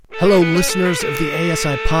Hello, listeners of the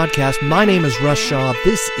ASI Podcast. My name is Russ Shaw.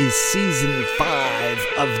 This is Season 5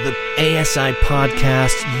 of the ASI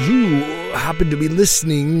Podcast. You happen to be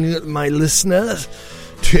listening, my listener,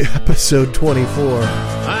 to episode 24.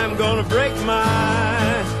 I'm gonna break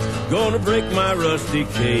my rusty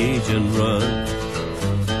cage and run.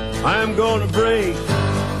 I'm gonna break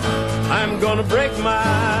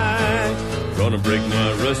my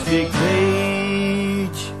rusty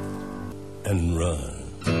cage and run.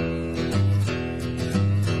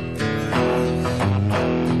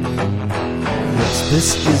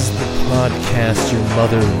 This is the podcast your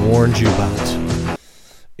mother warned you about.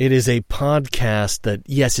 It is a podcast that,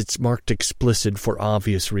 yes, it's marked explicit for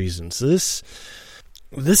obvious reasons. This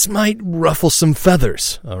might ruffle some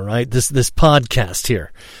feathers, all right? This podcast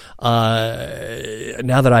here.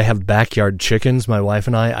 Now that I have backyard chickens, my wife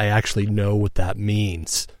and I actually know what that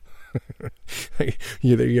means.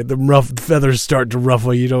 The feathers start to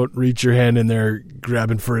ruffle. You don't reach your hand in there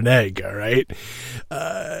grabbing for an egg, all right?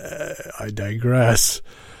 I digress.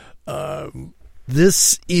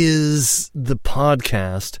 This is the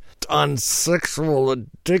podcast on sexual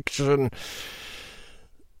addiction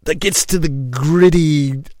that gets to the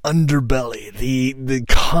gritty underbelly, the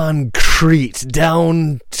concrete,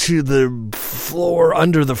 down to the floor,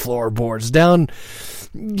 under the floorboards, down,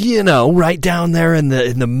 right down there in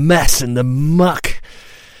the mess and the muck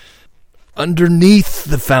underneath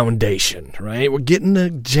the foundation, right? We're getting a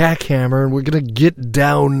jackhammer and we're going to get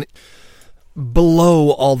down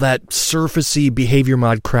below all that surfacey behavior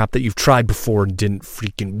mod crap that you've tried before and didn't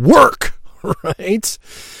freaking work, right?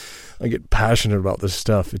 I get passionate about this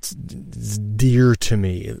stuff. It's dear to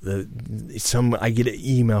me. I get an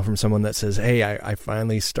email from someone that says, hey, I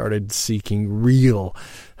finally started seeking real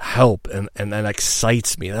help, and that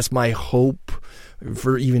excites me. That's my hope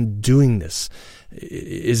for even doing this,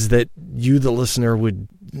 is that you, the listener, would,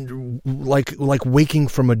 like waking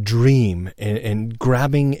from a dream and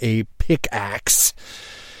grabbing a pickaxe,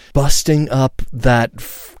 busting up that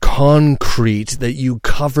concrete that you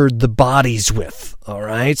covered the bodies with, all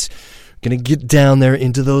right? Gonna get down there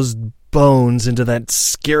into those bones, into that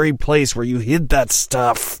scary place where you hid that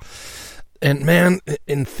stuff. And man,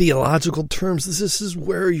 in theological terms, this is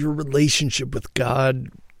where your relationship with God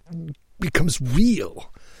becomes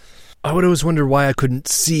real. I would always wonder why I couldn't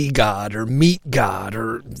see God or meet God,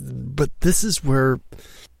 but this is where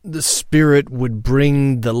the Spirit would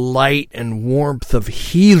bring the light and warmth of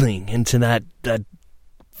healing into that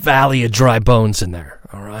valley of dry bones in there,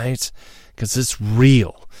 all right? Because it's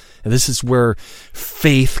real. And this is where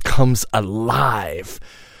faith comes alive.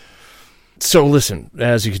 So listen,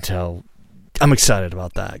 as you can tell, I'm excited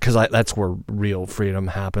about that, because that's where real freedom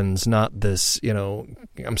happens. Not this,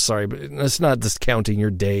 I'm sorry, but it's not discounting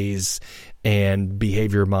your days and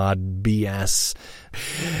behavior mod BS.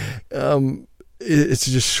 It's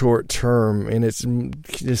just short term, and it's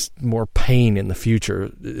just more pain in the future.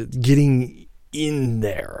 Getting in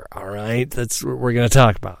there, all right? That's what we're going to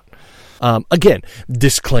talk about. Again,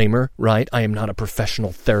 disclaimer, right? I am not a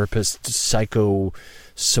professional therapist,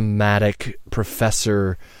 psychosomatic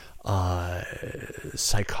professor,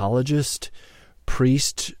 psychologist,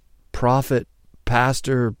 priest, prophet,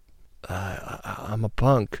 pastor. I'm a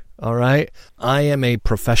punk, all right? I am a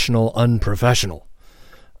professional unprofessional,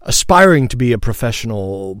 aspiring to be a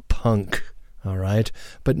professional punk, all right?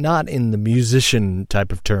 But not in the musician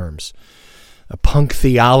type of terms. A punk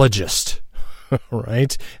theologist,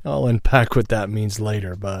 right? I'll unpack what that means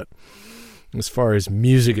later, but as far as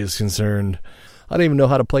music is concerned, I don't even know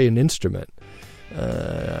how to play an instrument.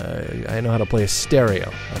 I know how to play a stereo.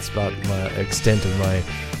 That's about my extent of my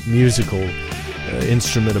musical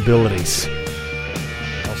instrument abilities.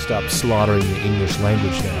 I'll stop slaughtering the English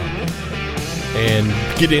language now and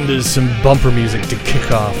get into some bumper music to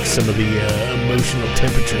kick off some of the emotional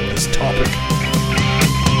temperature in this topic.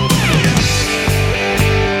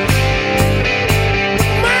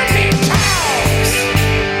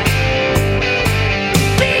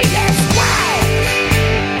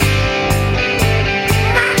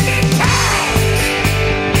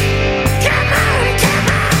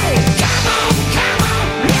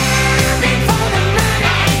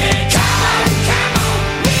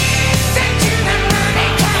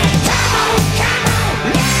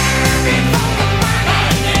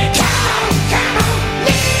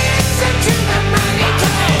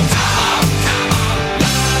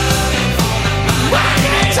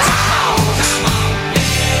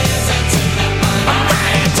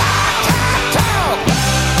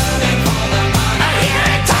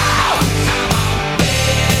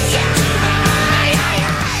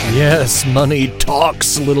 Yes, money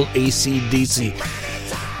talks, little AC/DC.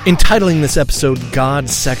 Entitling this episode God,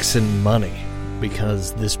 Sex, and Money,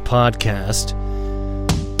 because this podcast,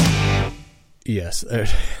 yes,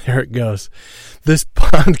 there it goes. This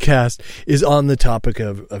podcast is on the topic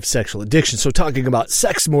of sexual addiction. So talking about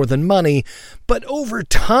sex more than money, but over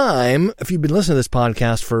time, if you've been listening to this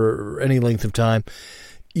podcast for any length of time,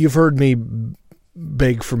 you've heard me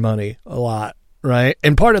beg for money a lot, right?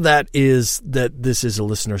 And part of that is that this is a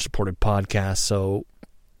listener-supported podcast, so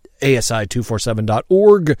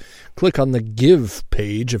ASI247.org. Click on the give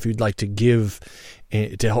page if you'd like to give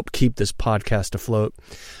to help keep this podcast afloat.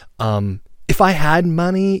 If I had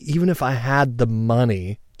money, even if I had the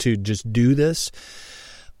money to just do this,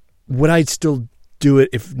 would I still do it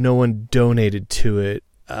if no one donated to it?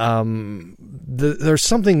 There's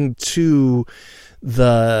something to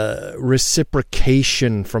the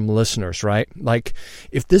reciprocation from listeners, right? Like,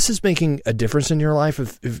 if this is making a difference in your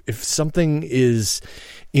life, if something is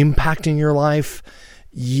impacting your life,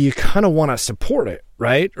 you kind of want to support it,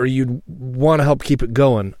 right? Or you'd want to help keep it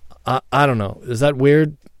going. I don't know. Is that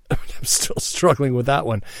weird? I'm still struggling with that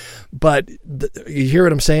one. But you hear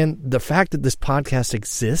what I'm saying? The fact that this podcast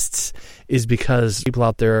exists is because people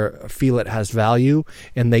out there feel it has value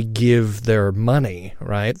and they give their money,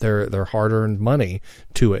 right? Their hard-earned money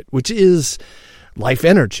to it, which is life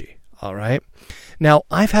energy, all right? Now,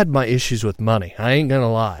 I've had my issues with money. I ain't going to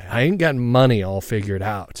lie. I ain't got money all figured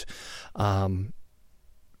out.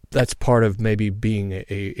 That's part of maybe being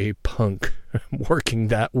a punk, working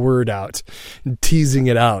that word out, teasing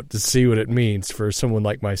it out to see what it means for someone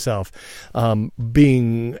like myself.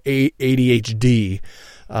 Being ADHD,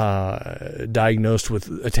 diagnosed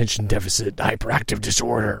with attention deficit hyperactive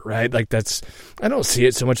disorder, right? Like I don't see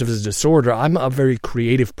it so much as a disorder. I'm a very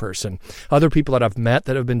creative person. Other people that I've met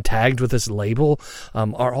that have been tagged with this label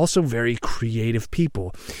are also very creative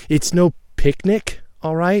people. It's no picnic,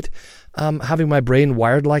 all right? Having my brain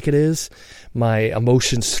wired like it is, my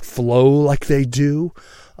emotions flow like they do,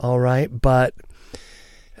 all right? But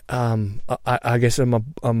I guess I'm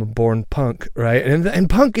a born punk, right? And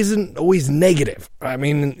punk isn't always negative. I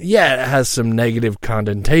mean, yeah, it has some negative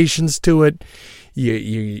connotations to it.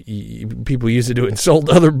 You people use it to insult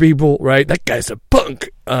other people, right? That guy's a punk.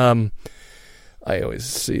 I always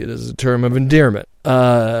see it as a term of endearment,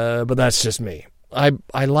 but that's just me.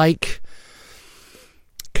 I like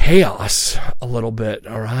chaos a little bit,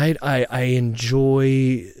 all right? I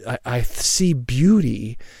enjoy, I see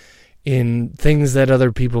beauty in things that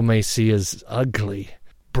other people may see as ugly,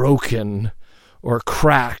 broken, or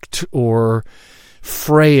cracked, or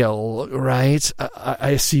frail, right?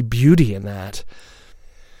 I see beauty in that.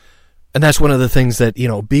 And that's one of the things that,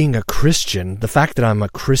 being a Christian, the fact that I'm a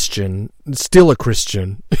Christian, still a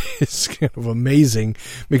Christian, is kind of amazing,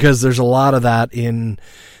 because there's a lot of that in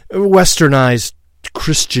westernized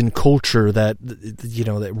Christian culture that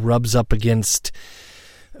that rubs up against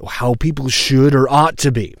how people should or ought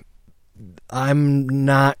to be. I'm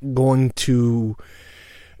not going to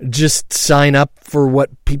just sign up for what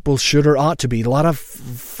people should or ought to be. A lot of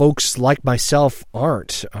folks like myself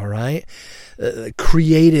aren't, all right?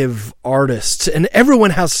 Creative artists, and everyone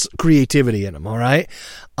has creativity in them, all right?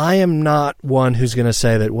 I am not one who's going to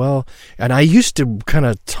say that, well, and I used to kind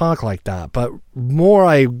of talk like that, but more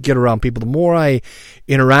I get around people, the more I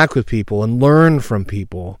interact with people and learn from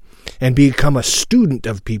people and become a student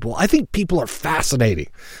of people, I think people are fascinating.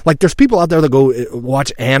 Like, there's people out there that go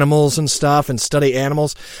watch animals and stuff and study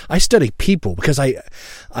animals. I study people because I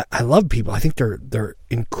love people. I think they're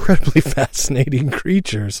incredibly fascinating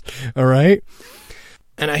creatures, all right?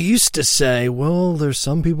 And I used to say, well, there's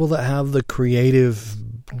some people that have the creative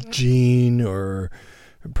gene or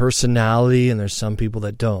personality, and there's some people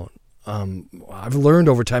that don't. I've learned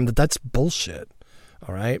over time that that's bullshit.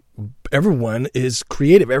 All right. Everyone is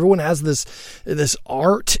creative. Everyone has this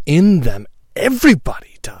art in them.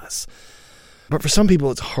 Everybody does. But for some people,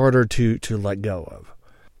 it's harder to let go of.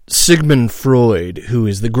 Sigmund Freud, who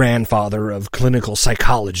is the grandfather of clinical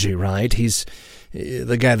psychology, right? He's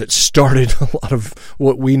the guy that started a lot of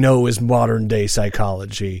what we know as modern day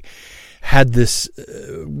psychology, had this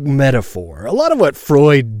metaphor. A lot of what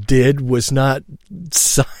Freud did was not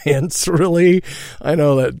science, really. I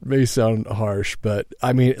know that may sound harsh, but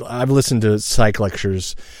I mean, I've listened to psych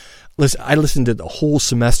lectures. I listened to the whole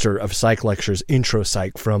semester of psych lectures, intro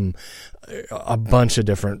psych, from a bunch of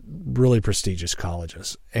different really prestigious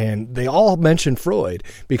colleges. And they all mention Freud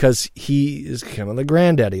because he is kind of the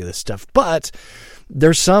granddaddy of this stuff. But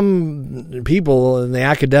there's some people in the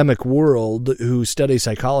academic world who study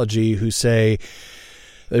psychology who say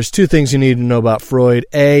there's two things you need to know about Freud.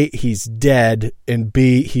 A, he's dead, and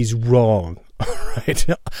B, he's wrong. All right?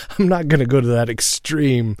 I'm not going to go to that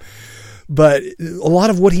extreme, But a lot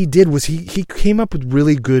of what he did was he came up with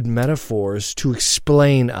really good metaphors to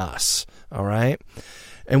explain us, all right?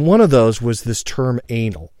 And one of those was this term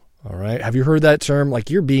anal, all right? Have you heard that term? Like,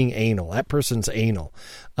 you're being anal. That person's anal.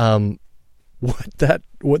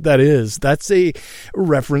 What that is, that's a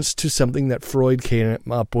reference to something that Freud came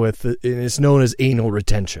up with, and it's known as anal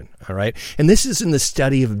retention, all right? And this is in the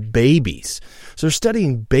study of babies. So they're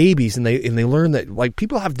studying babies, and they learn that, like,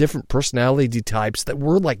 people have different personality types that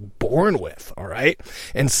we're, like, born with, all right?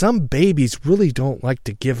 And some babies really don't like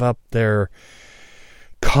to give up their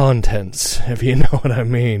contents, if you know what I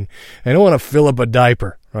mean. They don't want to fill up a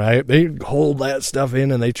diaper, right? They hold that stuff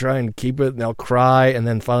in and they try and keep it, and they'll cry, and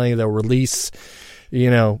then finally they'll release,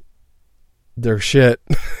 their shit.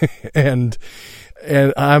 and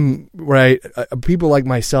I'm right. People like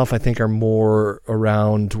myself, I think, are more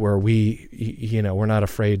around where we're not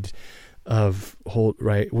afraid of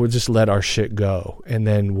right. We'll just let our shit go, and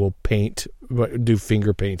then we'll do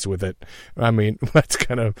finger paints with it. I mean, that's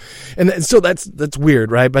kind of, and so that's weird,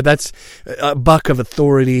 right? But that's a buck of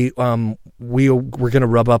authority. We're going to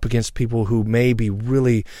rub up against people who maybe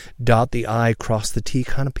really dot the I, cross the T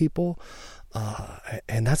kind of people,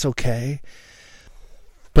 and that's okay.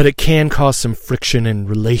 But it can cause some friction in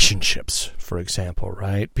relationships, for example,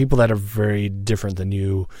 right? People that are very different than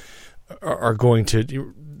you are going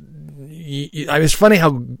to. It's funny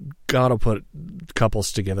how God will put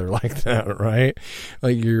couples together like that, right?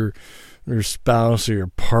 Like your spouse or your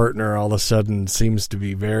partner all of a sudden seems to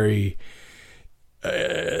be very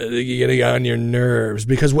getting on your nerves,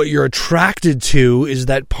 because what you're attracted to is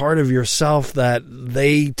that part of yourself that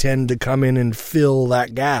they tend to come in and fill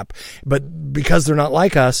that gap. But because they're not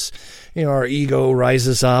like us, our ego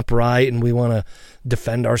rises up, right? And we want to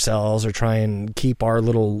defend ourselves or try and keep our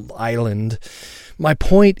little island. My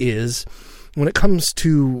point is, when it comes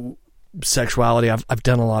to sexuality, I've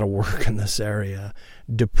done a lot of work in this area.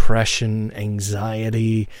 Depression,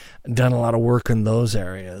 anxiety, done a lot of work in those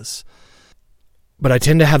areas. But I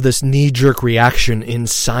tend to have this knee-jerk reaction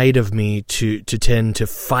inside of me to tend to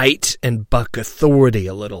fight and buck authority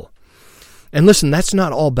a little. And listen, that's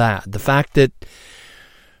not all bad. The fact that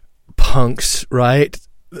punks, right,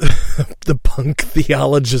 the punk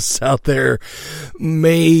theologists out there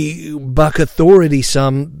may buck authority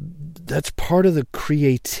some, that's part of the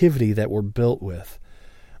creativity that we're built with.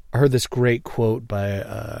 I heard this great quote by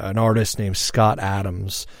an artist named Scott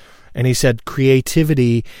Adams, and he said,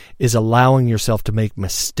 creativity is allowing yourself to make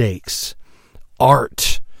mistakes.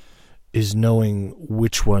 Art is knowing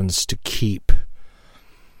which ones to keep.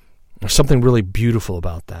 There's something really beautiful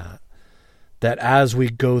about that. That as we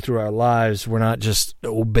go through our lives, we're not just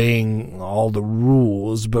obeying all the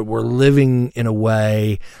rules, but we're living in a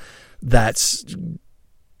way that's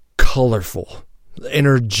colorful,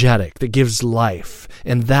 energetic, that gives life.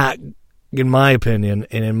 And that, in my opinion,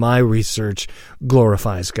 and in my research,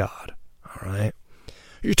 glorifies God. All right?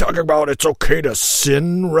 You talking about it's okay to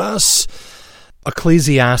sin, Russ?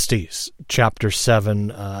 Ecclesiastes chapter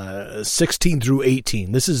 7, 16 through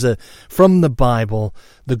 18. This is from the Bible,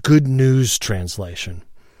 the Good News translation.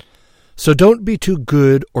 So don't be too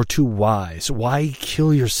good or too wise. Why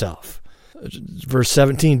kill yourself? Verse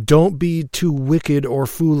 17, don't be too wicked or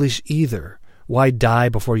foolish either. Why die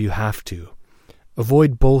before you have to?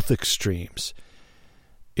 Avoid both extremes.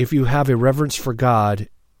 If you have a reverence for God,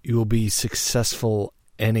 you will be successful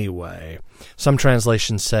anyway. Some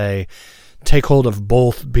translations say, take hold of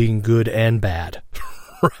both being good and bad,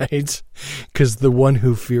 right? Because the one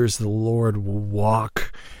who fears the Lord will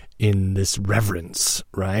walk in this reverence,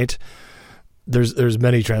 right? There's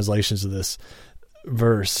many translations of this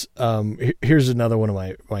verse. Here's another one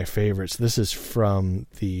of my favorites. This is from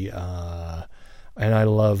the, and I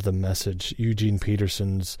love the Message. Eugene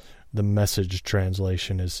Peterson's The Message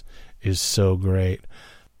translation is so great.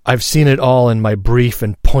 I've seen it all in my brief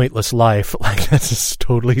and pointless life. Like, that's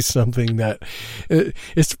totally something that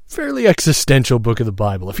it's a fairly existential book of the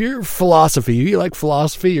Bible. If you're philosophy, you like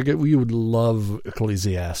philosophy, you would love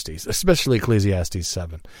Ecclesiastes, especially Ecclesiastes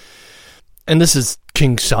 7. And this is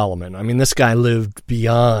King Solomon. I mean, this guy lived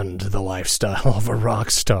beyond the lifestyle of a rock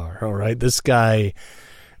star, all right? This guy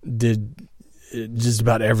did just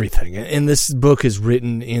about everything. And this book is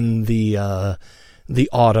written in the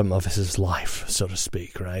autumn of his life, so to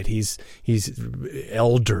speak, right? He's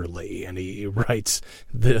elderly, and he writes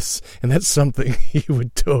this, and that's something he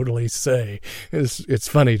would totally say. It's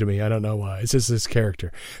funny to me. I don't know why. It's just this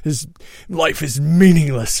character. His life is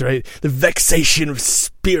meaningless, right? The vexation of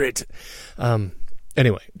spirit.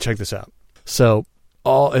 Anyway, check this out. So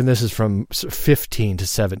and this is from 15 to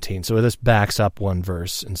 17. So this backs up one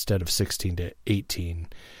verse instead of 16 to 18.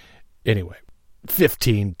 Anyway.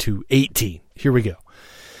 15 to 18. Here we go.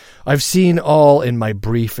 I've seen all in my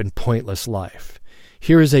brief and pointless life.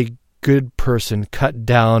 Here is a good person cut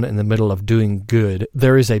down in the middle of doing good.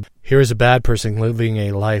 Here is a bad person living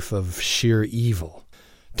a life of sheer evil.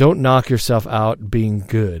 Don't knock yourself out being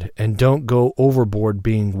good, and don't go overboard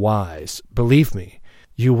being wise. Believe me,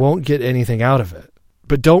 you won't get anything out of it.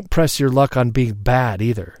 But don't press your luck on being bad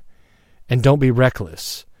either. And don't be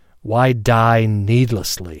reckless. Why die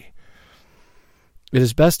needlessly? It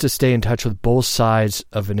is best to stay in touch with both sides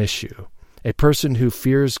of an issue. A person who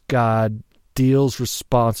fears God deals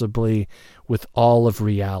responsibly with all of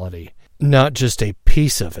reality, not just a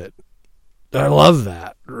piece of it. I love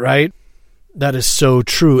that, right? That is so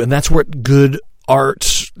true, and that's where good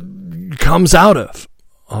art comes out of,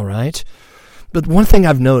 all right? But one thing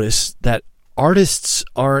I've noticed, that artists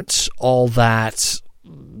aren't all that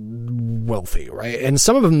wealthy, right? And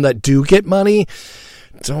some of them that do get money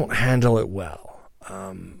don't handle it well.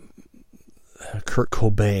 Kurt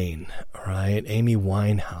Cobain, right? Amy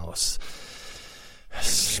Winehouse,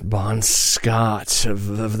 Bon Scott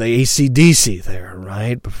of the AC/DC there,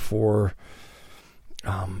 right? Before,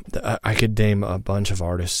 I could name a bunch of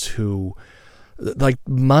artists who, like,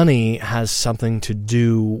 money has something to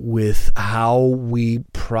do with how we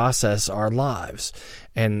process our lives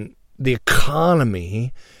and the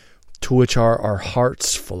economy to which our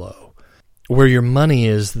hearts flow. Where your money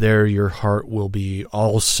is, there your heart will be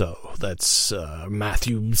also. That's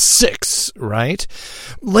Matthew 6, right?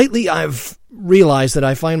 Lately, I've realized that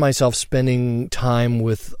I find myself spending time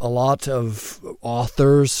with a lot of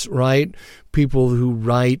authors, right? People who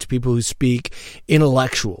write, people who speak,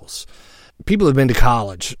 intellectuals. People who've been to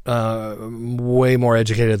college, way more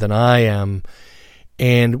educated than I am.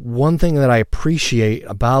 And one thing that I appreciate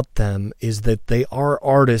about them is that they are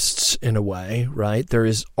artists in a way, right? There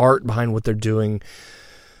is art behind what they're doing.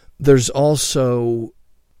 There's also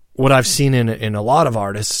what I've seen in a lot of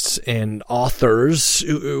artists and authors,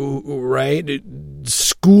 right?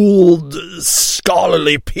 Schooled,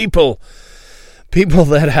 scholarly people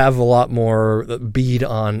that have a lot more bead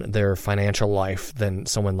on their financial life than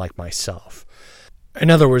someone like myself. In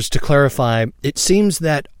other words, to clarify, it seems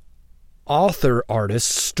that author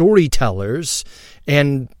artists, storytellers,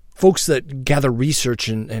 and folks that gather research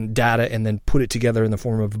and data and then put it together in the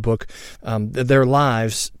form of a book, their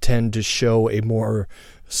lives tend to show a more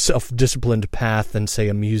self-disciplined path than, say,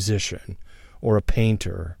 a musician or a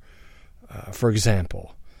painter, for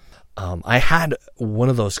example. I had one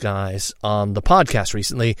of those guys on the podcast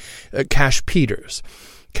recently, Cash Peters.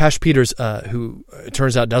 Cash Peters, who it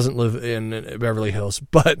turns out doesn't live in Beverly Hills,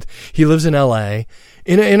 but he lives in L.A.,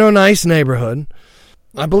 in a nice neighborhood.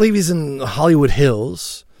 I believe he's in Hollywood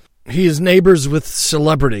Hills. He is neighbors with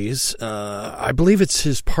celebrities. I believe it's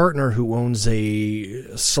his partner who owns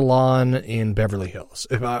a salon in Beverly Hills.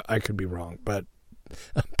 I could be wrong, but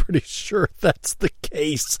I'm pretty sure that's the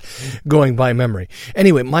case, going by memory.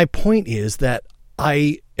 Anyway, my point is that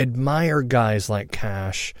I admire guys like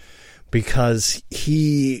Cash because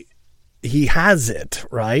he has it,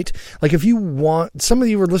 right? Like, if you want, some of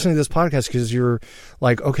you are listening to this podcast because you're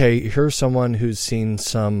like, okay, here's someone who's seen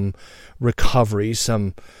some recovery,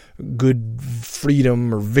 some good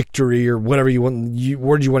freedom or victory or whatever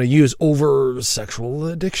word you want to use over sexual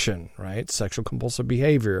addiction, right? Sexual compulsive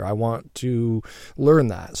behavior. I want to learn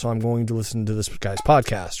that, so I'm going to listen to this guy's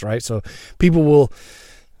podcast, right? So people will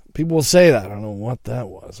say that. I don't know what that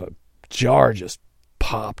was. A jar just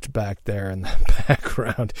popped back there in the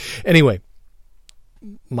background. Anyway,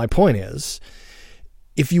 my point is,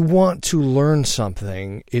 if you want to learn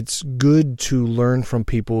something, it's good to learn from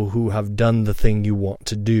people who have done the thing you want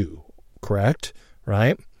to do, correct?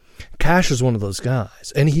 Right? Cash is one of those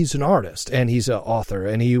guys, and he's an artist, and he's an author,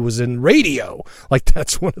 and he was in radio. Like,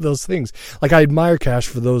 that's one of those things. Like, I admire Cash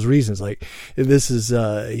for those reasons. Like, this is,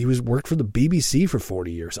 he worked for the BBC for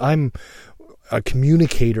 40 years. I'm a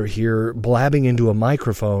communicator here, blabbing into a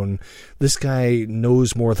microphone. This guy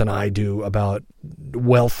knows more than I do about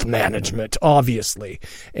wealth management, obviously,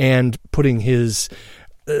 and putting his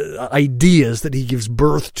ideas that he gives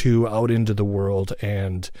birth to out into the world,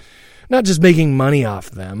 and not just making money off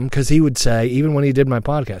them, because he would say, even when he did my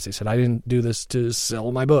podcast, he said, I didn't do this to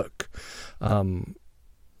sell my book.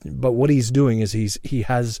 But what he's doing is he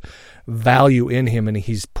has value in him, and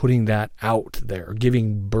he's putting that out there,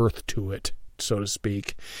 giving birth to it, so to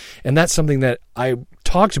speak. And that's something that I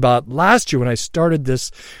talked about last year when I started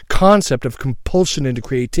this concept of compulsion into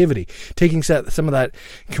creativity, taking some of that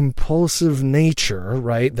compulsive nature,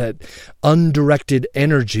 right, that undirected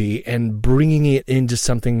energy, and bringing it into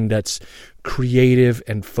something that's creative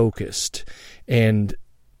and focused. And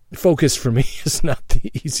Focus for me is not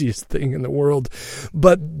the easiest thing in the world.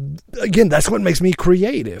 But again, that's what makes me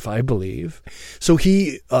creative, I believe. So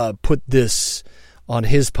he put this on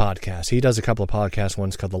his podcast. He does a couple of podcasts.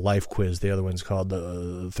 One's called The Life Quiz. The other one's called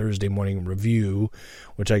The Thursday Morning Review,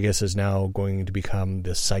 which I guess is now going to become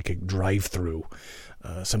the Psychic Drive-Thru,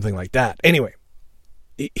 something like that. Anyway,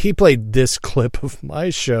 he played this clip of my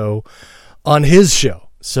show on his show.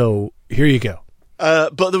 So here you go.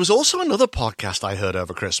 But there was also another podcast I heard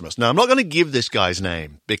over Christmas. Now, I'm not going to give this guy's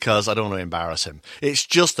name because I don't want to embarrass him. It's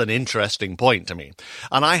just an interesting point to me.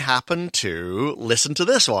 And I happened to listen to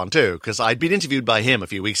this one too, because I'd been interviewed by him a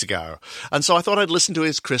few weeks ago. And so I thought I'd listen to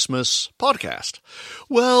his Christmas podcast.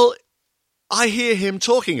 Well, I hear him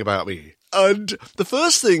talking about me. And the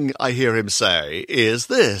first thing I hear him say is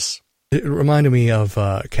this. It reminded me of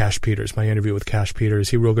Cash Peters, my interview with Cash Peters.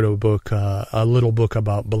 He wrote a book, a little book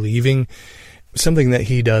about believing. Something that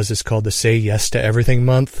he does is called the Say Yes to Everything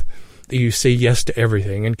month. You say yes to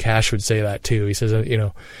everything, and Cash would say that too. He says,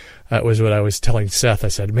 that was what I was telling Seth. I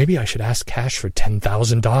said, maybe I should ask Cash for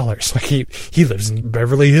 $10,000. Like he lives in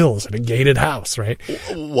Beverly Hills in a gated house, right?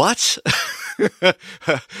 What?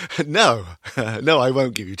 No, I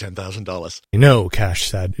won't give you $10,000. No, Cash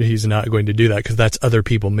said he's not going to do that because that's other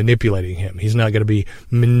people manipulating him. He's not going to be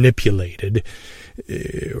manipulated,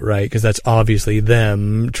 right? Because that's obviously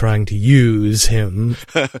them trying to use him.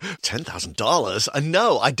 $10,000?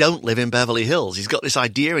 No, I don't live in Beverly Hills. He's got this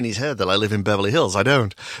idea in his head that I live in Beverly Hills. I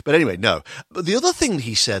don't. But anyway, no. But the other thing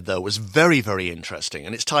he said, though, was very, very interesting,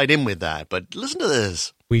 and it's tied in with that. But listen to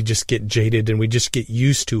this. We just get jaded and we just get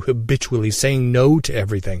used to habitually saying no to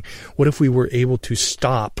everything. What if we were able to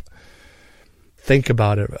stop, think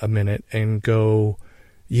about it a minute, and go,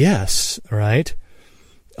 yes, right?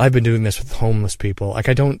 I've been doing this with homeless people. Like,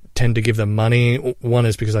 I don't tend to give them money. One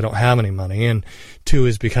is because I don't have any money, and two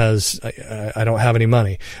is because I don't have any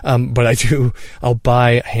money. But I'll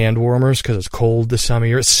buy hand warmers because it's cold this time of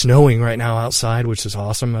year. It's snowing right now outside, which is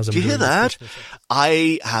awesome. Do you hear that?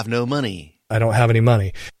 I have no money. I don't have any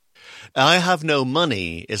money. I have no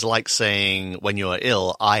money is like saying when you're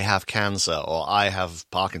ill, I have cancer, or I have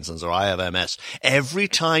Parkinson's, or I have MS. Every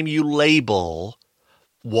time you label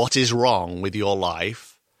what is wrong with your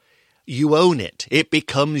life, you own it. It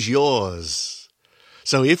becomes yours.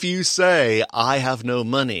 So if you say, I have no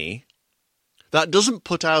money, that doesn't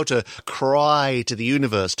put out a cry to the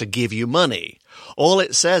universe to give you money. All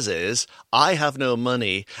it says is, I have no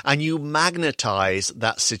money, and you magnetize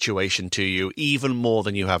that situation to you even more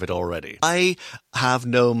than you have it already. I have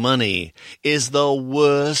no money is the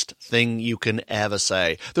worst thing you can ever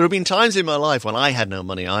say. There have been times in my life when I had no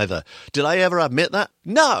money either. Did I ever admit that?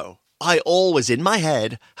 No. I always, in my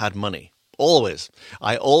head, had money. Always.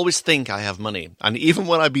 I always think I have money. And even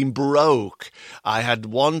when I've been broke, I had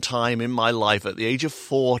one time in my life at the age of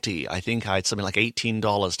 40, I think I had something like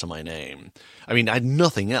 $18 to my name. I mean, I had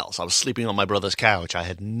nothing else. I was sleeping on my brother's couch. I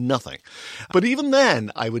had nothing. But even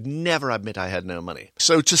then, I would never admit I had no money.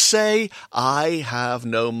 So to say I have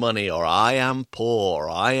no money, or I am poor, or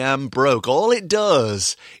I am broke, all it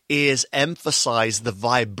does is emphasize the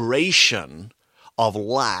vibration of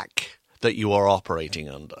lack that you are operating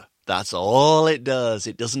under. That's all it does.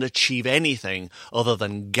 It doesn't achieve anything other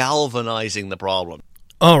than galvanizing the problem.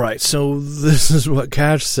 All right, so this is what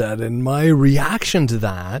Cash said, and my reaction to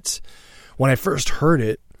that, when I first heard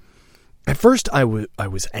it, at first I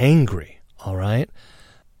was angry, all right?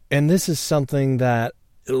 And this is something that,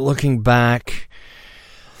 looking back,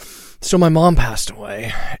 so my mom passed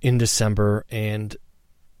away in December, and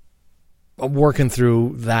I'm working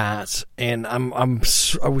through that, and I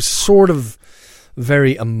was sort of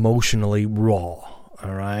very emotionally raw,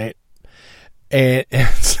 all right? And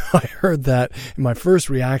so I heard that, and my first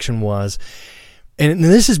reaction was, and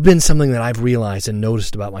this has been something that I've realized and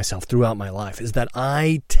noticed about myself throughout my life, is that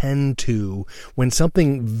I tend to, when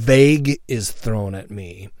something vague is thrown at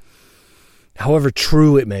me, however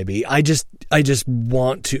true it may be, I just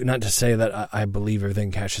want to, not to say that I believe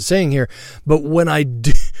everything Cash is saying here, but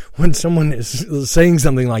when someone is saying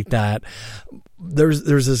something like that, there's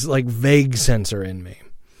this like vague sensor in me.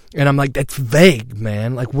 And I'm like, that's vague,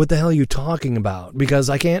 man. Like, what the hell are you talking about? Because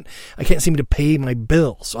I can't seem to pay my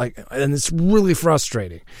bills. And it's really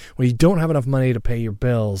frustrating when you don't have enough money to pay your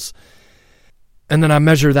bills. And then I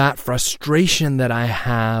measure that frustration that I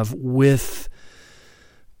have with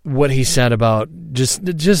what he said about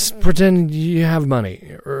just pretend you have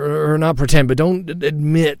money, or not pretend, but don't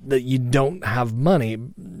admit that you don't have money.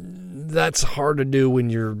 That's hard to do when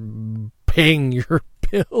you're paying your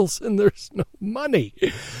bills and there's no money.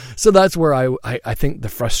 So that's where I think the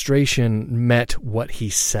frustration met what he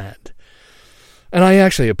said. And I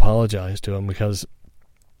actually apologized to him because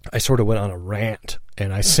I sort of went on a rant,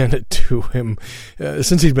 and I sent it to him.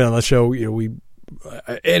 Since he'd been on the show,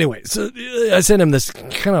 anyway, so I sent him this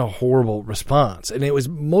kind of horrible response, and it was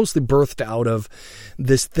mostly birthed out of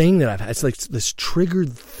this thing that I've had. It's like this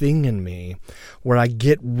triggered thing in me where I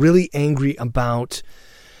get really angry about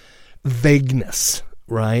vagueness,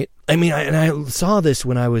 right? I mean, I saw this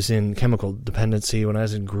when I was in chemical dependency, when I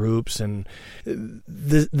was in groups, and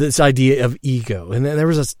this idea of ego. And then there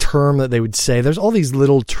was this term that they would say. There's all these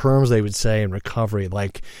little terms they would say in recovery,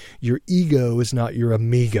 like your ego is not your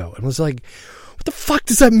amigo. And it was like, what the fuck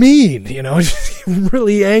does that mean? You know, I'm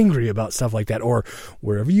really angry about stuff like that. Or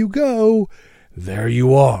wherever you go, there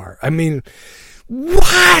you are. I mean,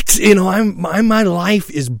 what? You know, my life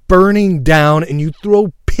is burning down, and you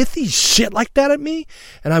throw pithy shit like that at me,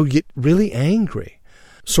 and I would get really angry.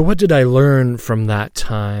 So what did I learn from that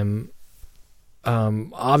time?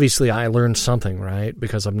 Obviously I learned something, right?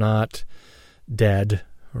 Because I'm not dead,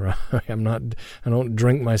 right? I don't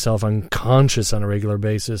drink myself unconscious on a regular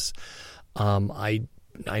basis. I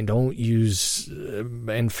don't use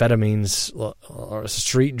amphetamines or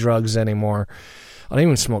street drugs anymore. I don't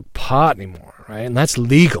even smoke pot anymore, right? And that's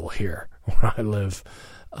legal here where I live.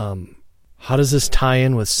 How does this tie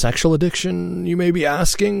in with sexual addiction, you may be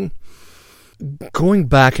asking? Going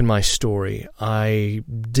back in my story, I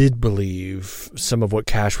did believe some of what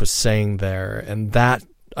Cash was saying there, and that,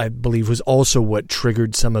 I believe, was also what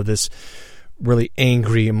triggered some of this really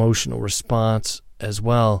angry emotional response as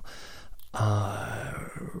well.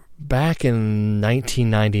 Back in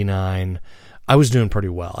 1999, I was doing pretty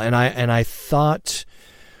well, and I thought,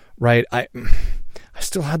 right, I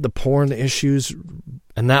still had the porn issues,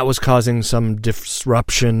 and that was causing some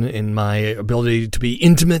disruption in my ability to be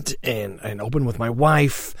intimate and open with my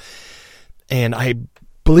wife. And I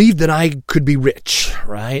believed that I could be rich,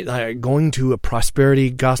 right? Going to a prosperity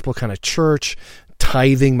gospel kind of church,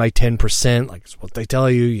 tithing my 10%, like it's what they tell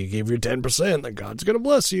you. You give your 10%, then God's going to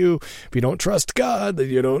bless you. If you don't trust God, then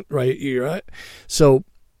you don't, right? You're right. So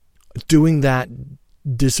doing that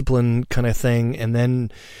discipline kind of thing, and then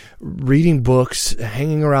reading books,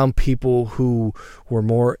 hanging around people who were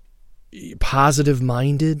more positive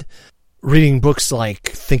minded, reading books like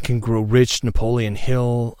Think and Grow Rich, Napoleon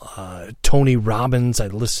Hill, Tony Robbins. I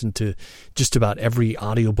listened to just about every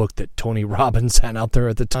audiobook that Tony Robbins had out there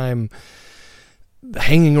at the time,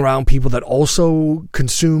 hanging around people that also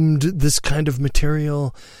consumed this kind of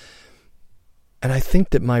material. And I think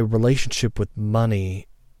that my relationship with money,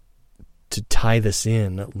 to tie this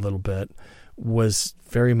in a little bit, was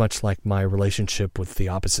very much like my relationship with the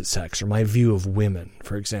opposite sex, or my view of women,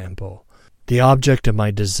 for example. The object of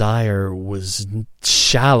my desire was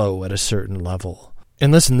shallow at a certain level.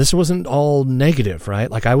 And listen, this wasn't all negative, right?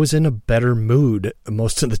 Like, I was in a better mood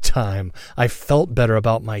most of the time. I felt better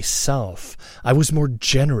about myself. I was more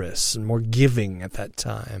generous and more giving at that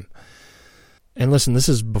time. And listen, this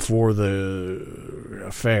is before the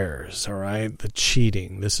affairs, all right? The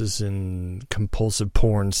cheating. This is in compulsive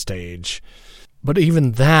porn stage. But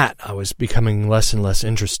even that, I was becoming less and less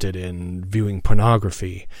interested in viewing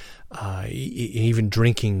pornography, even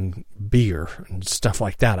drinking beer and stuff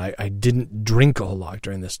like that. I didn't drink a whole lot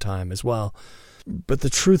during this time as well. But the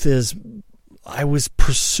truth is, I was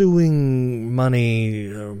pursuing money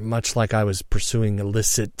much like I was pursuing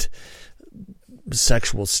illicit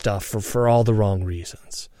sexual stuff for all the wrong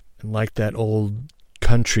reasons. And like that old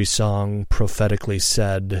country song prophetically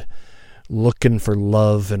said, looking for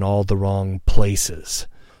love in all the wrong places.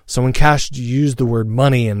 So when Cash used the word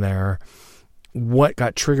money in there, what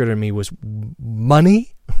got triggered in me was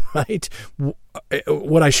money, right?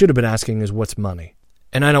 What I should have been asking is, what's money?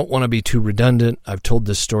 And I don't want to be too redundant. I've told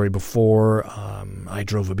this story before. I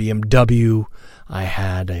drove a BMW. I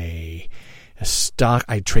had a stock.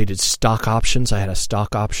 I traded stock options. I had a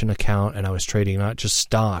stock option account, and I was trading not just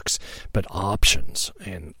stocks, but options,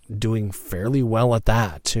 and doing fairly well at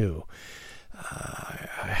that too.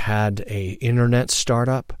 I had a internet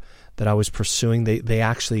startup that I was pursuing. They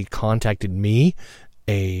actually contacted me,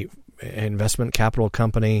 an investment capital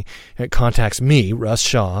company. It contacts me, Russ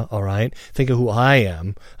Shaw, all right? Think of who I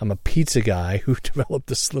am. I'm a pizza guy who developed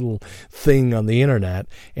this little thing on the internet,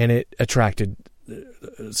 and it attracted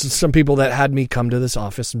some people that had me come to this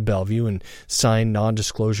office in Bellevue and sign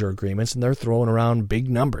non-disclosure agreements, and they're throwing around big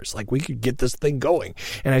numbers. Like, we could get this thing going.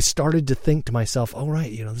 And I started to think to myself, oh,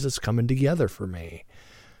 right, this is coming together for me.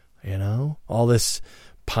 All this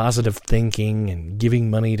positive thinking and giving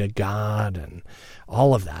money to God and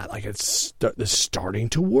all of that. Like, it's starting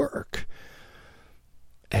to work.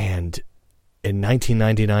 And in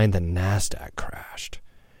 1999, the NASDAQ crashed.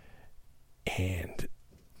 And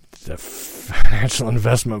the financial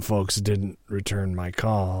investment folks didn't return my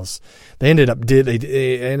calls. They ended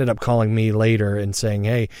up calling me later and saying,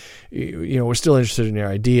 hey, we're still interested in your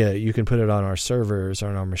idea. You can put it on our servers or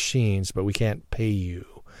on our machines, but we can't pay you.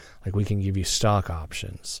 Like, we can give you stock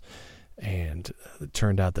options. And it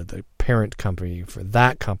turned out that the parent company for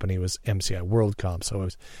that company was MCI WorldCom, so it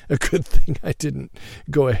was a good thing I didn't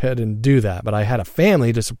go ahead and do that. But I had a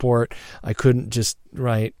family to support. I couldn't just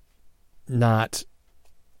not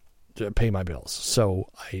pay my bills, so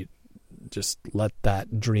I just let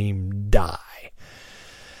that dream die,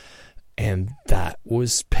 and that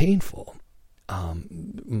was painful.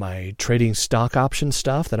 My trading stock option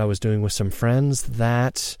stuff that I was doing with some friends,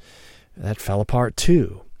 that fell apart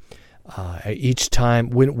too. Each time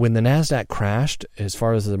when the NASDAQ crashed, as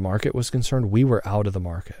far as the market was concerned, we were out of the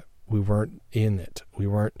market. We weren't in it. We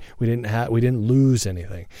didn't lose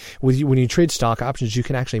anything. When you trade stock options, you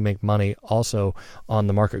can actually make money also on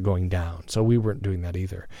the market going down. So we weren't doing that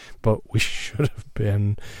either. But we should have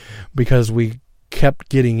been, because we kept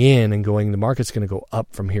getting in and going, the market's going to go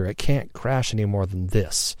up from here. It can't crash any more than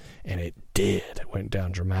this. And it did. It went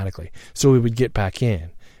down dramatically. So we would get back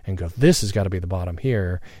in and go, this has got to be the bottom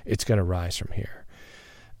here. It's going to rise from here.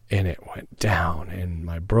 And it went down, and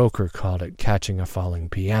my broker called it catching a falling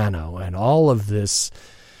piano. And all of this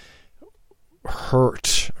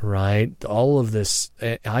hurt, right? All of this,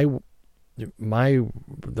 the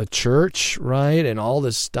church, right? And all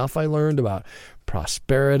this stuff I learned about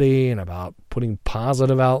prosperity and about putting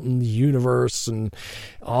positive out in the universe, and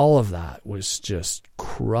all of that was just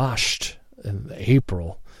crushed in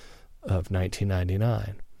April of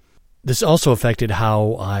 1999. This also affected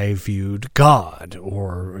how I viewed God,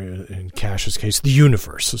 or in Cash's case, the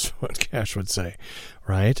universe, is what Cash would say,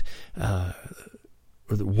 right?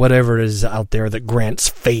 Whatever it is out there that grants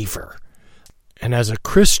favor. And as a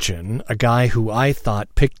Christian, a guy who I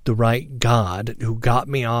thought picked the right God, who got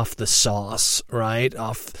me off the sauce, right,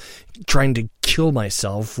 off trying to kill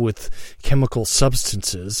myself with chemical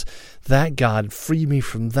substances, that God freed me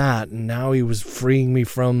from that, and now he was freeing me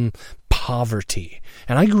from poverty.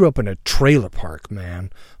 And I grew up in a trailer park,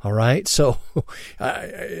 man, all right? So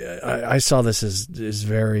I saw this as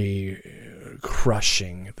very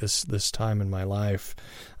crushing, this time in my life.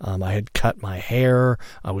 I had cut my hair.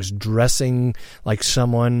 I was dressing like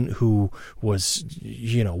someone who was,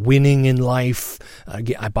 winning in life.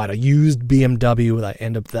 I bought a used BMW. I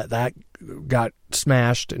ended up that got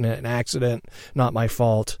smashed in an accident. Not my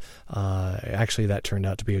fault. Actually, that turned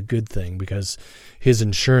out to be a good thing, because his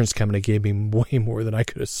insurance company gave me way more than I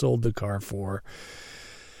could have sold the car for.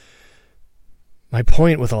 My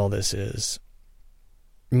point with all this is,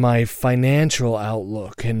 my financial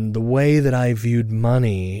outlook and the way that I viewed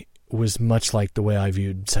money was much like the way I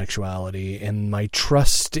viewed sexuality, and my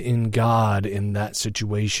trust in God in that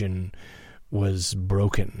situation was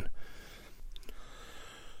broken.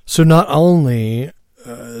 So not only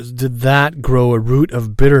did that grow a root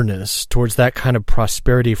of bitterness towards that kind of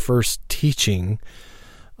prosperity first teaching,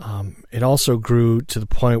 it also grew to the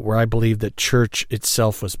point where I believed that church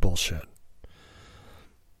itself was bullshit.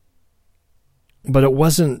 But it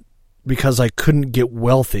wasn't because I couldn't get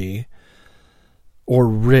wealthy or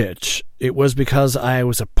rich. It was because I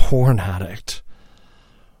was a porn addict.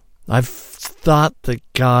 I've thought that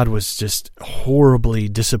God was just horribly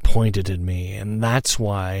disappointed in me, and that's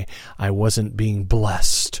why I wasn't being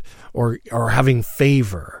blessed or having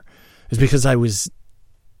favor. It's because I was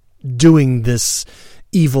doing this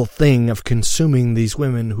evil thing of consuming these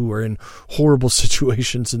women who are in horrible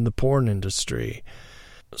situations in the porn industry.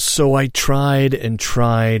 So I tried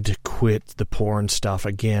to quit the porn stuff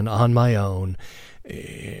again on my own,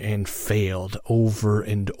 and failed over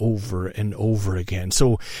and over and over again.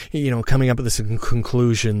 So, coming up with this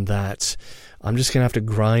conclusion that I'm just going to have to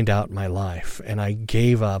grind out my life. And I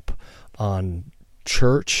gave up on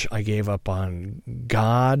church. I gave up on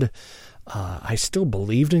God. I still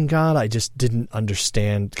believed in God. I just didn't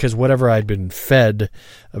understand, because whatever I'd been fed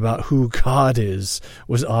about who God is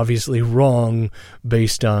was obviously wrong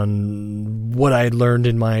based on what I had learned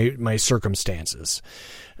in my circumstances.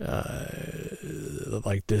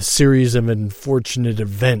 Like this series of unfortunate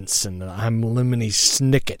events, and I'm Lemony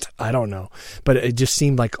Snicket. I don't know. But it just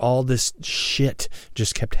seemed like all this shit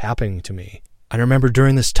just kept happening to me. I remember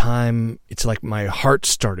during this time, it's like my heart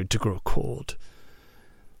started to grow cold.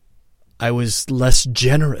 I was less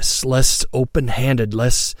generous, less open-handed,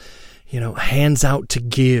 less, hands out to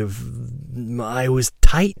give. I was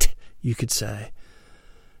tight, you could say,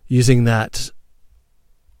 using that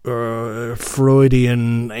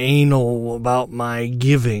Freudian anal about my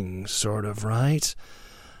giving sort of, right?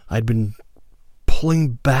 I'd been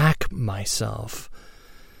pulling back myself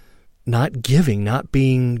not giving, not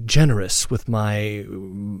being generous with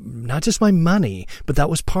not just my money, but that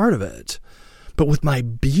was part of it, but with my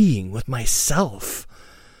being, with myself.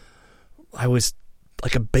 I was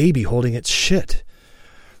like a baby holding its shit.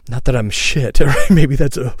 Not that I'm shit, right? Maybe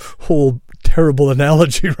that's a whole terrible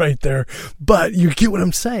analogy right there, but you get what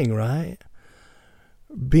I'm saying, right?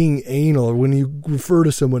 Being anal, or when you refer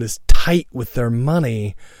to someone as tight with their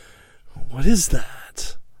money, what is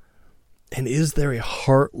that? And is there a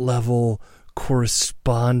heart level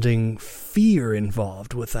corresponding fear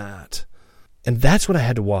involved with that? And that's what I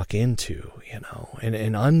had to walk into,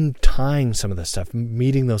 and untying some of this stuff.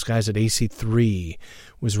 Meeting those guys at AC3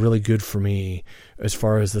 was really good for me as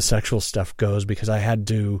far as the sexual stuff goes, because I had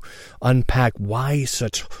to unpack why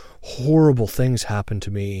such horrible things happened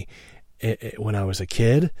to me when I was a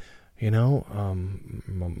kid.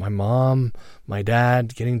 My mom, my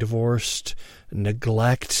dad getting divorced,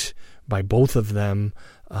 neglect by both of them,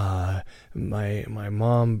 my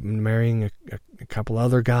mom marrying a couple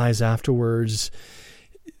other guys afterwards.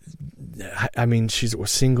 I mean, she's a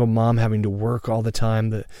single mom having to work all the time.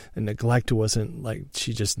 The neglect wasn't like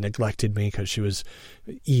she just neglected me because she was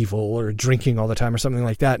evil or drinking all the time or something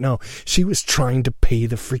like that. No, she was trying to pay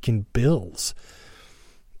the freaking bills.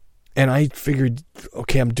 And I figured,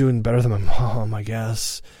 okay, I'm doing better than my mom, I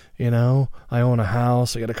guess. I own a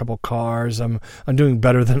house. I got a couple cars. I'm doing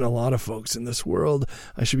better than a lot of folks in this world.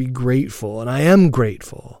 I should be grateful, and I am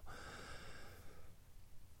grateful.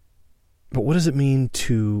 But what does it mean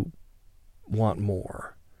to want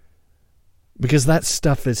more? Because that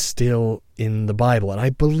stuff is still in the Bible, and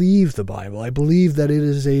I believe the Bible. I believe that it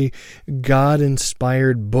is a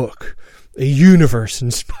God-inspired book, a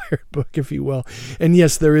universe-inspired book, if you will. And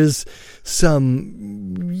yes, there is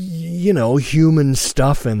some, human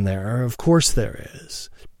stuff in there. Of course there is.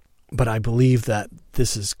 But I believe that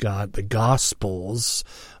this is God. The Gospels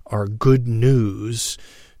are good news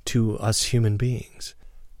to us human beings.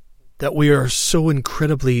 That we are so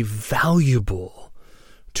incredibly valuable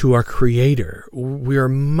to our Creator. We are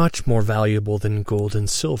much more valuable than gold and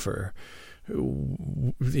silver.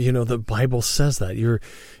 The Bible says that.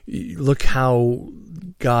 Look how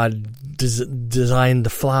God designed the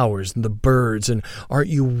flowers and the birds, and aren't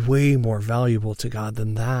you way more valuable to God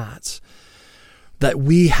than that? That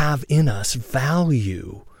we have in us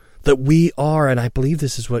value, that we are, and I believe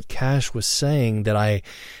this is what Cash was saying, that I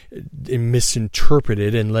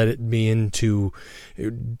misinterpreted and led me into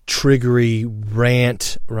triggery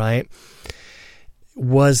rant, right?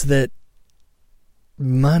 Was that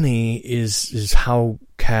money is how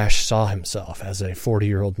Cash saw himself as a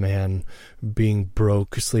 40-year-old man being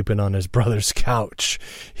broke, sleeping on his brother's couch.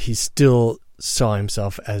 He still saw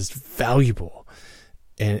himself as valuable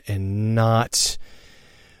and not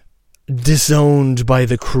disowned by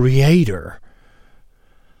the Creator.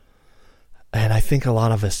 And I think a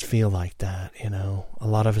lot of us feel like that, A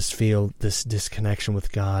lot of us feel this disconnection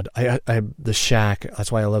with God. The Shack,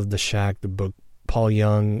 that's why I love The Shack, the book. Paul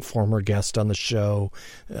Young, former guest on the show.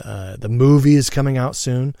 The movie is coming out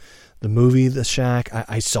soon. The movie, The Shack.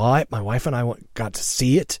 I saw it. My wife and I got to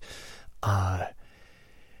see it. And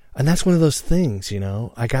that's one of those things,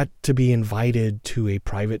 I got to be invited to a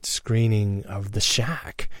private screening of The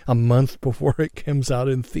Shack a month before it comes out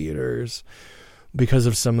in theaters because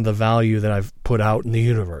of some of the value that I've put out in the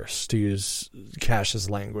universe, to use Cash's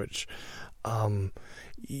language.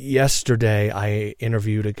 Yesterday, I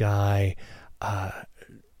interviewed a guy,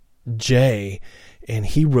 Jay, and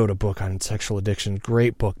he wrote a book on sexual addiction.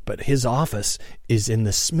 Great book, but his office is in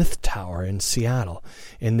the Smith Tower in Seattle,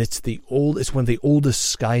 and it's one of the oldest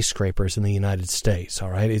skyscrapers in the United States.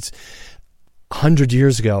 All right, it's 100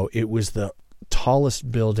 years ago. It was the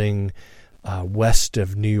tallest building west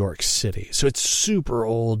of New York City, so it's super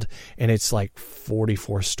old, and it's like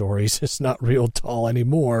 44 stories. It's not real tall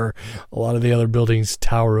anymore. A lot of the other buildings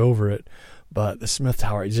tower over it, but the Smith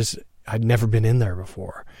Tower, I'd never been in there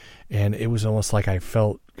before. And it was almost like I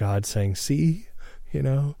felt God saying, see what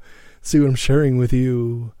I'm sharing with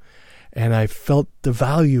you. And I felt the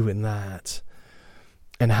value in that.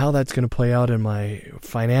 And how that's going to play out in my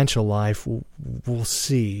financial life, we'll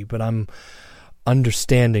see. But I'm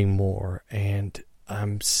understanding more, and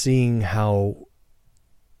I'm seeing how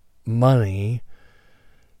money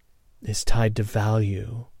is tied to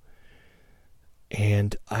value.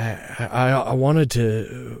 And I wanted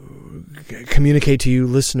to communicate to you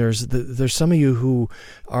listeners that there's some of you who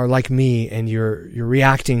are like me, and you're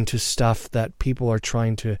reacting to stuff that people are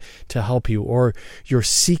trying to help you, or you're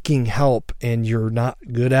seeking help and you're not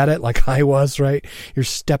good at it like I was, right? You're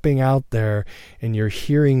stepping out there and you're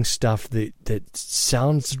hearing stuff that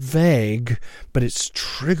sounds vague, but it's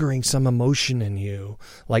triggering some emotion in you,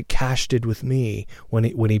 like Cash did with me when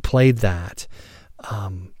he played that.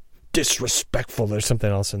 Disrespectful. There's something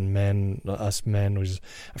else in Us Men was,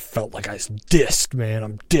 I felt like I was dissed, man.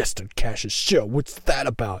 I'm dissed at Cash's show. What's that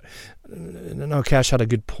about? No, Cash had a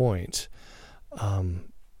good point.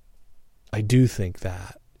 I do think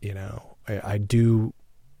that, I do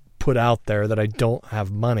put out there that I don't have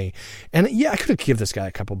money. And yeah, I could have given this guy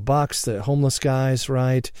a couple bucks, the homeless guys,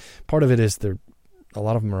 right? Part of it is a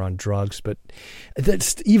lot of them are on drugs, but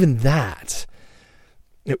that's even that.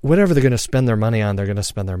 Whatever they're going to spend their money on, they're going to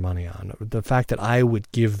spend their money on. The fact that I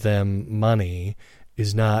would give them money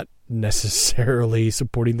is not necessarily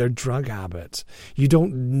supporting their drug habits. You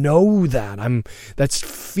don't know that. That's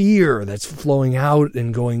fear that's flowing out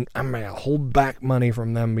and going, I'm going to hold back money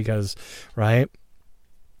from them because, right?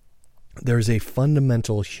 There's a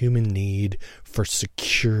fundamental human need for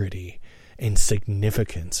security and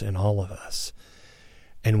significance in all of us.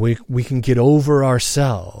 And we can get over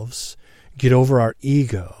ourselves, get over our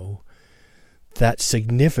ego. That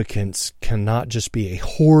significance cannot just be a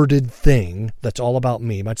hoarded thing that's all about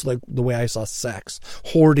me, much like the way I saw sex,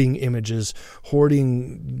 hoarding images,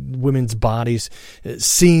 hoarding women's bodies,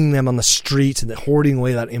 seeing them on the streets and hoarding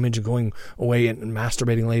away that image and going away and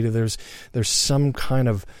masturbating later. There's some kind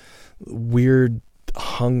of weird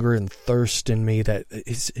hunger and thirst in me that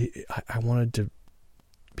I wanted to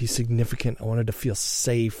be significant. I wanted to feel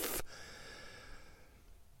safe.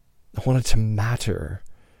 I wanted to matter.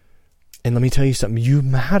 And let me tell you something. You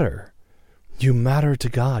matter. You matter to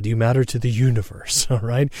God. You matter to the universe. All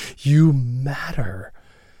right? You matter.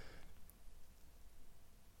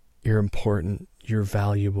 You're important. You're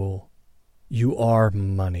valuable. You are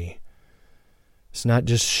money. It's not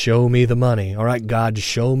just show me the money. All right, God,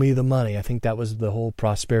 show me the money. I think that was the whole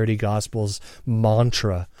prosperity gospel's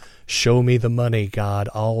mantra. Show me the money, God.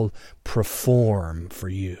 I'll perform for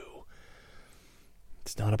you.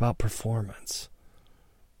 It's not about performance.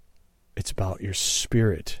 It's about your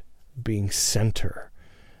spirit being center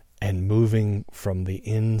and moving from the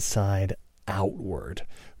inside outward.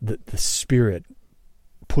 The spirit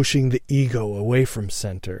pushing the ego away from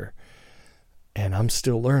center. And I'm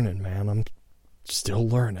still learning, man. I'm still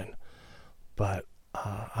learning. But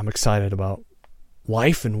I'm excited about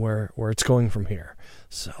life and where it's going from here.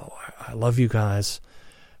 So I love you guys.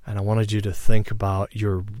 And I wanted you to think about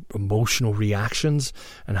your emotional reactions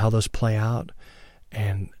and how those play out.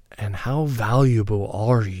 And how valuable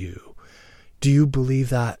are you? Do you believe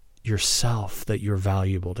that yourself, that you're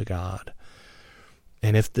valuable to God?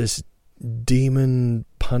 And if this demon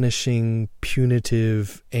punishing,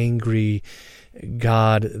 punitive, angry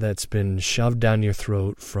God that's been shoved down your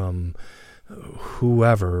throat from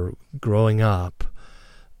whoever growing up,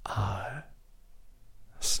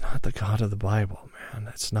 it's not the God of the Bible, man.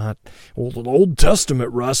 It's not, well, the Old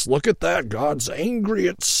Testament, Russ, look at that. God's angry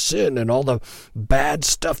at sin and all the bad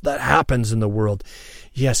stuff that happens in the world.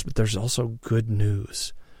 Yes, but there's also good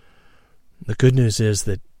news. The good news is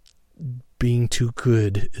that being too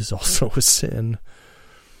good is also a sin.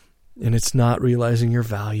 And it's not realizing your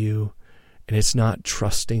value. And it's not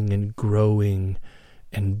trusting and growing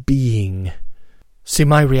and being. See,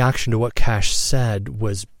 my reaction to what Cash said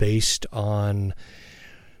was based on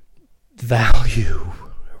value,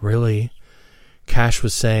 really. Cash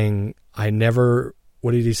was saying,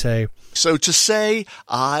 what did he say? So to say,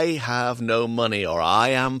 I have no money, or I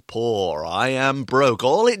am poor, or I am broke,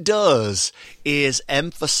 all it does is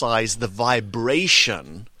emphasize the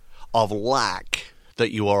vibration of lack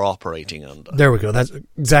that you are operating under. There we go. That's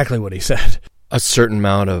exactly what he said. A certain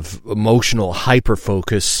amount of emotional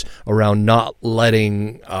hyper-focus around not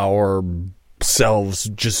letting ourselves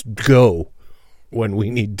just go when we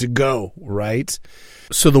need to go, right?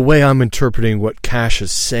 So the way I'm interpreting what Cash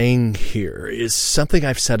is saying here is something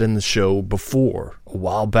I've said in the show before, a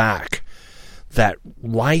while back, that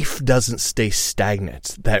life doesn't stay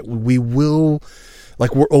stagnant, that we will,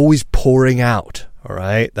 like we're always pouring out, All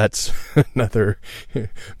right, that's another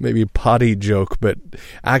maybe potty joke, but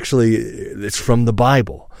actually it's from the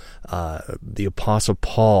Bible. The Apostle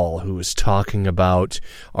Paul, who was talking about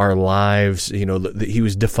our lives, he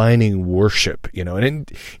was defining worship,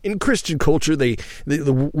 and in Christian culture,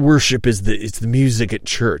 the worship is the music at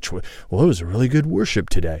church. Well, it was a really good worship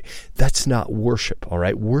today. That's not worship, all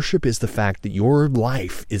right? Worship is the fact that your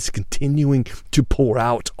life is continuing to pour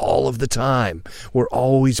out all of the time. We're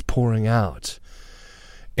always pouring out.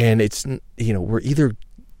 And it's, we're either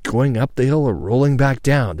going up the hill or rolling back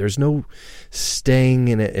down. There's no staying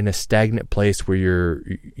in a stagnant place where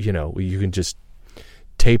you can just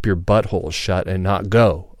tape your butthole shut and not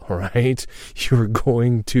go, all right? You're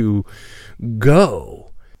going to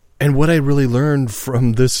go. And what I really learned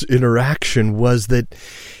from this interaction was that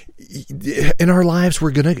in our lives,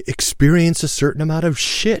 we're going to experience a certain amount of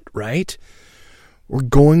shit, right? We're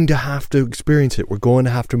going to have to experience it. We're going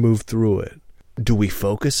to have to move through it. Do we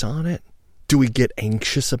focus on it? Do we get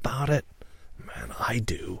anxious about it? Man, I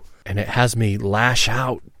do. And it has me lash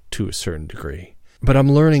out to a certain degree. But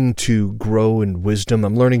I'm learning to grow in wisdom.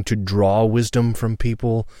 I'm learning to draw wisdom from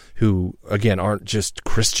people who, again, aren't just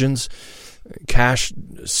Christians. Cash,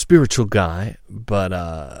 spiritual guy,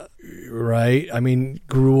 but, right? I mean,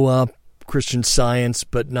 grew up Christian Science,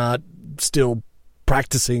 but not still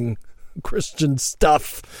practicing Christian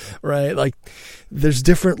stuff, right? Like, there's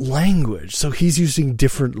different language. So he's using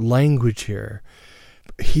different language here.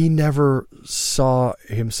 He never saw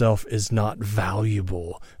himself as not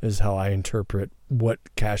valuable, is how I interpret what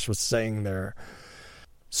Cash was saying there.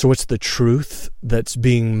 So it's the truth that's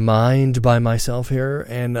being mined by myself here,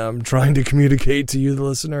 and I'm trying to communicate to you, the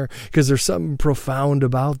listener, because there's something profound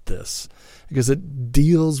about this, because it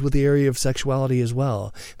deals with the area of sexuality as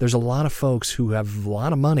well. There's a lot of folks who have a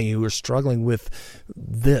lot of money who are struggling with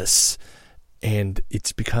this, and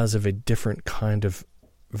it's because of a different kind of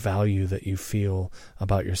value that you feel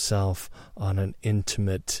about yourself on an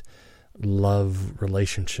intimate love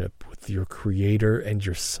relationship with your Creator and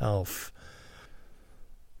yourself.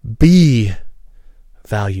 Be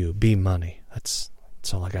value, be money. That's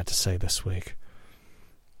all I got to say this week.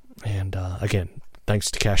 And again, thanks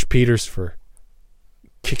to Cash Peters for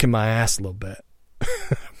kicking my ass a little bit.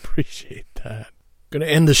 Appreciate that. Going to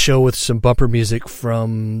end the show with some bumper music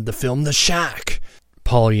from the film The Shack.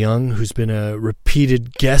 Paul Young, who's been a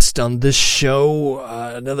repeated guest on this show,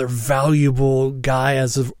 another valuable guy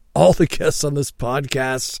as of all the guests on this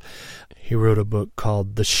podcast. He wrote a book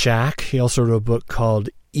called The Shack. He also wrote a book called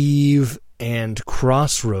Eve and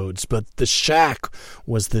Crossroads, but The Shack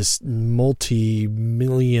was this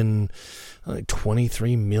multi-million,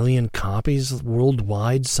 23 million copies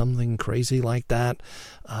worldwide, something crazy like that.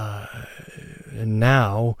 And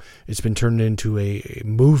now it's been turned into a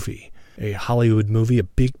movie, a Hollywood movie, a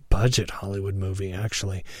big budget Hollywood movie,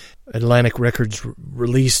 actually. Atlantic Records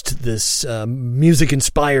released this music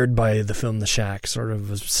inspired by the film The Shack, sort of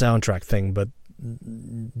a soundtrack thing, but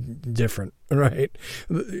different, right?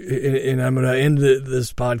 And I'm going to end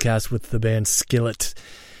this podcast with the band Skillet.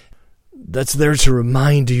 That's there to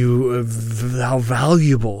remind you of how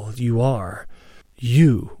valuable you are.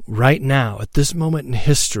 You, right now, at this moment in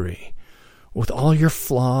history, with all your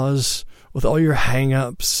flaws, with all your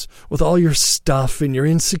hang-ups, with all your stuff and your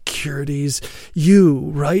insecurities, you,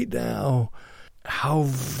 right now, how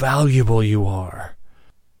valuable you are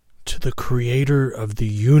to the Creator of the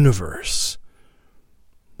universe.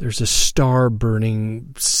 There's a star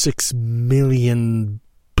burning 6 million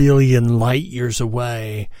billion light years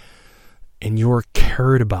away, and you're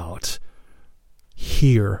cared about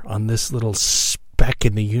here on this little speck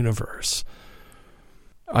in the universe.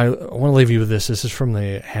 I want to leave you with this. This is from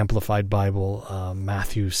the Amplified Bible,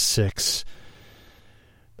 Matthew 6.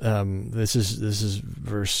 This is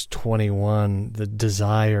verse 21. The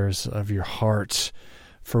desires of your heart.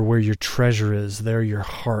 For where your treasure is, there your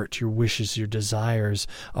heart, your wishes, your desires,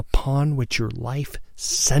 upon which your life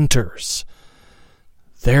centers,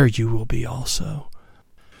 there you will be also.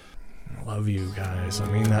 I love you guys.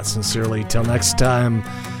 I mean that sincerely. Till next time,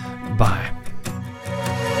 bye.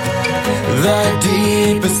 The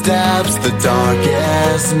deepest depths, the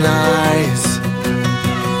darkest nights,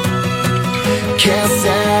 can't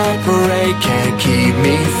separate, can't keep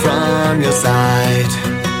me from your side.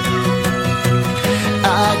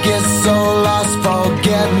 I get so lost,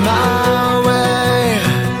 forget my way,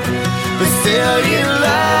 but still you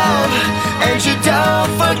love, and you don't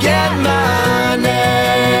forget my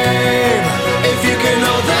name. If you can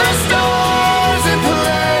hold the stars in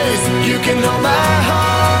place, you can hold my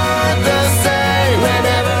heart the same.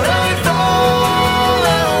 Whenever I fall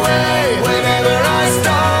away, whenever I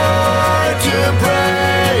start to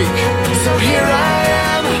break, so here I am.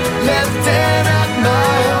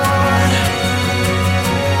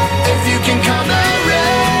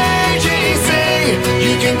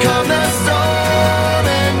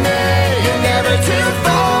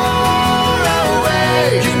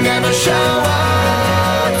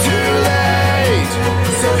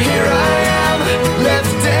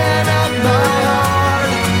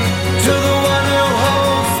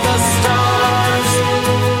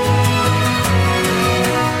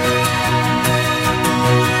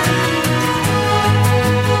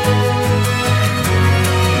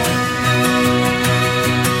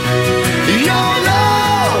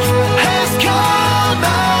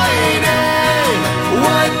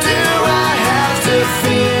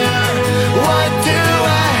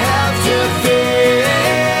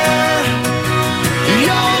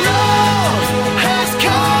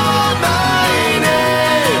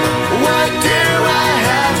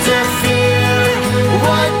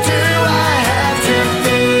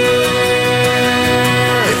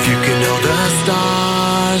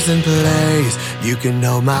 thousand plays. You can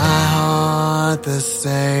know my heart the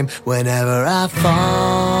same. Whenever I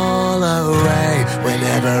fall away,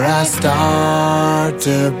 whenever I start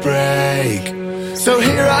to break. So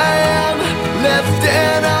here I am,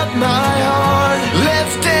 lifting up my heart.